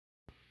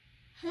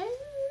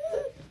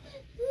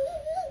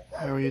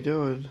How are you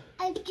doing?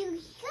 I do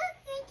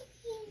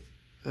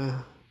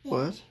something.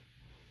 What?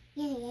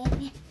 Yeah.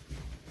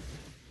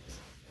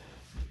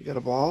 You got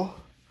a ball?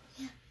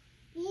 Yeah.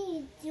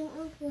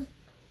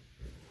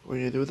 What are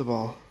you gonna do with the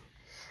ball?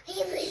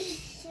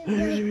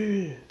 There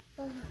you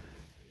go.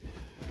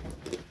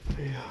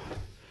 There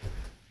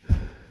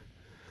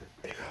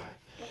you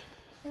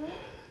go.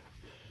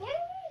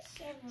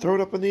 Throw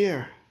it up in the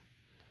air.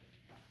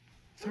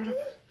 Throw it up.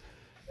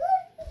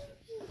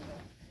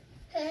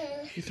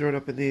 You throw it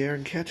up in the air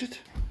and catch it?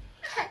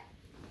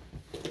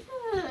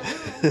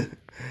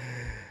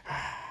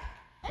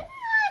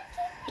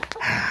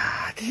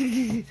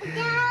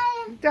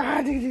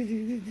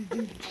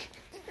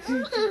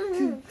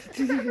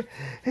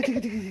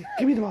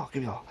 Give me the ball.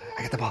 Give me the ball.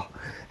 I got the ball.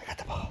 I got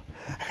the ball.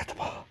 I got the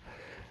ball.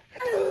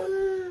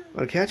 Want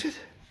to catch it?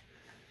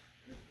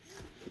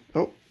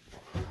 Oh.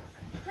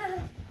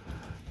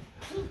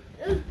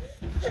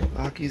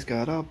 Lachy's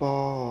got a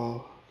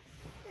ball.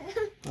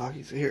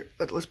 Lachy's here.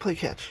 Let's play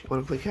catch. You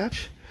want to play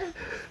catch?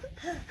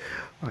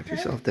 Watch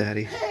yourself,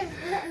 Daddy.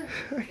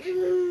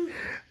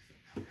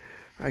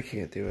 I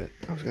can't do it.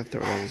 I was going to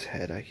throw it on his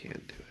head. I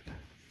can't do it.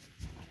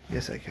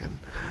 Yes, I can.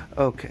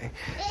 Okay.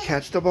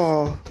 Catch the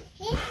ball.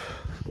 Oh,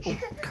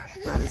 God.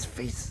 Not his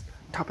face.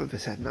 Top of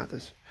his head, not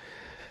this.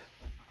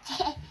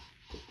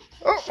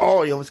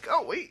 Oh, you almost...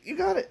 Oh, wait. You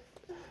got it.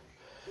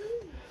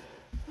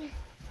 Where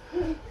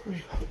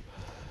you go?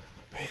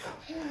 There you go.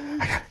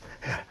 I got it.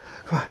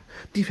 Come on.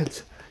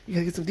 Defense. You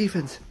got to get some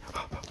defense.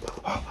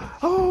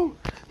 Oh,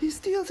 he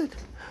steals it.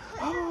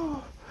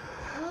 Oh.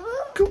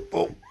 Go.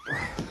 Oh.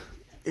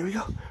 Here we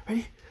go.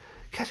 Ready?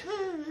 Catch it.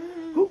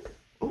 Oh.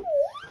 Oh.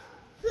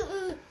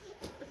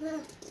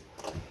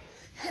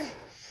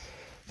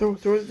 Throw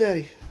it to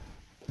Daddy.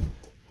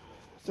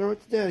 Throw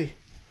it to Daddy.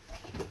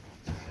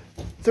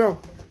 Throw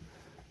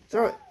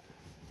it.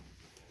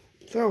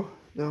 Throw.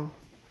 No.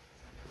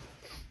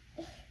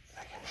 I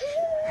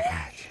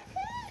got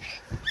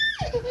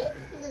you.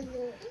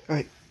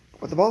 Alright.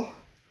 Want the ball?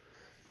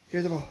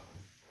 Here's the ball.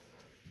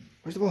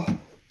 Where's the ball?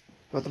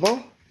 Want the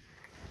ball?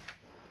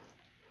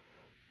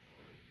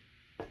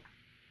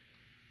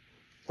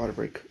 Water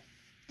break.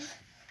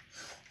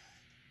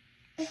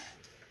 There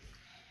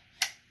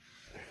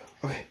you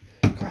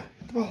go. Okay.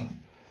 Come on.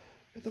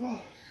 Get the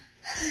ball.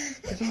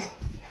 Get the ball. Get the ball.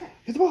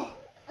 Get the ball.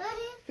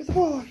 Get the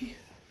ball, Lachy.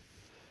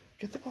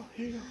 Get the ball.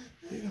 Here you go.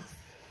 Here you go.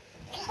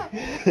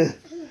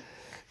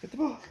 Get the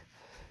ball.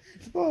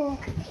 Get the ball.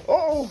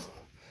 Oh!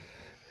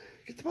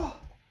 Get the ball.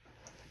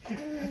 Here,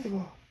 get the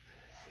ball.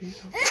 Here you go.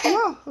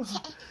 Whoa!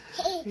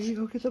 Here you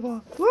go. Get the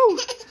ball. Woo!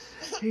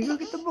 Here you go.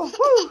 Get the ball.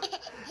 Woo!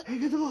 Here you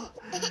get the ball.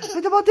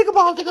 Get the ball. Take a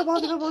ball. Take a ball.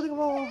 Take a ball. Take a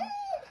ball.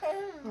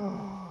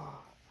 Oh.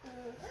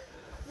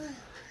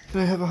 Can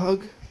I have a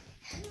hug?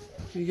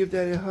 Can you give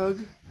Daddy a hug?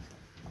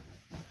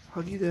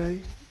 Hug you,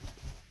 Daddy.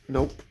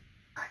 Nope.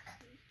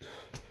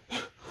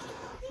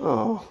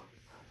 Oh.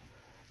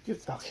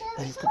 Give, okay.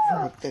 Daddy's coming for a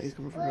hug. Daddy's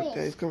coming for a hug.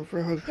 Daddy's coming for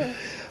a hug.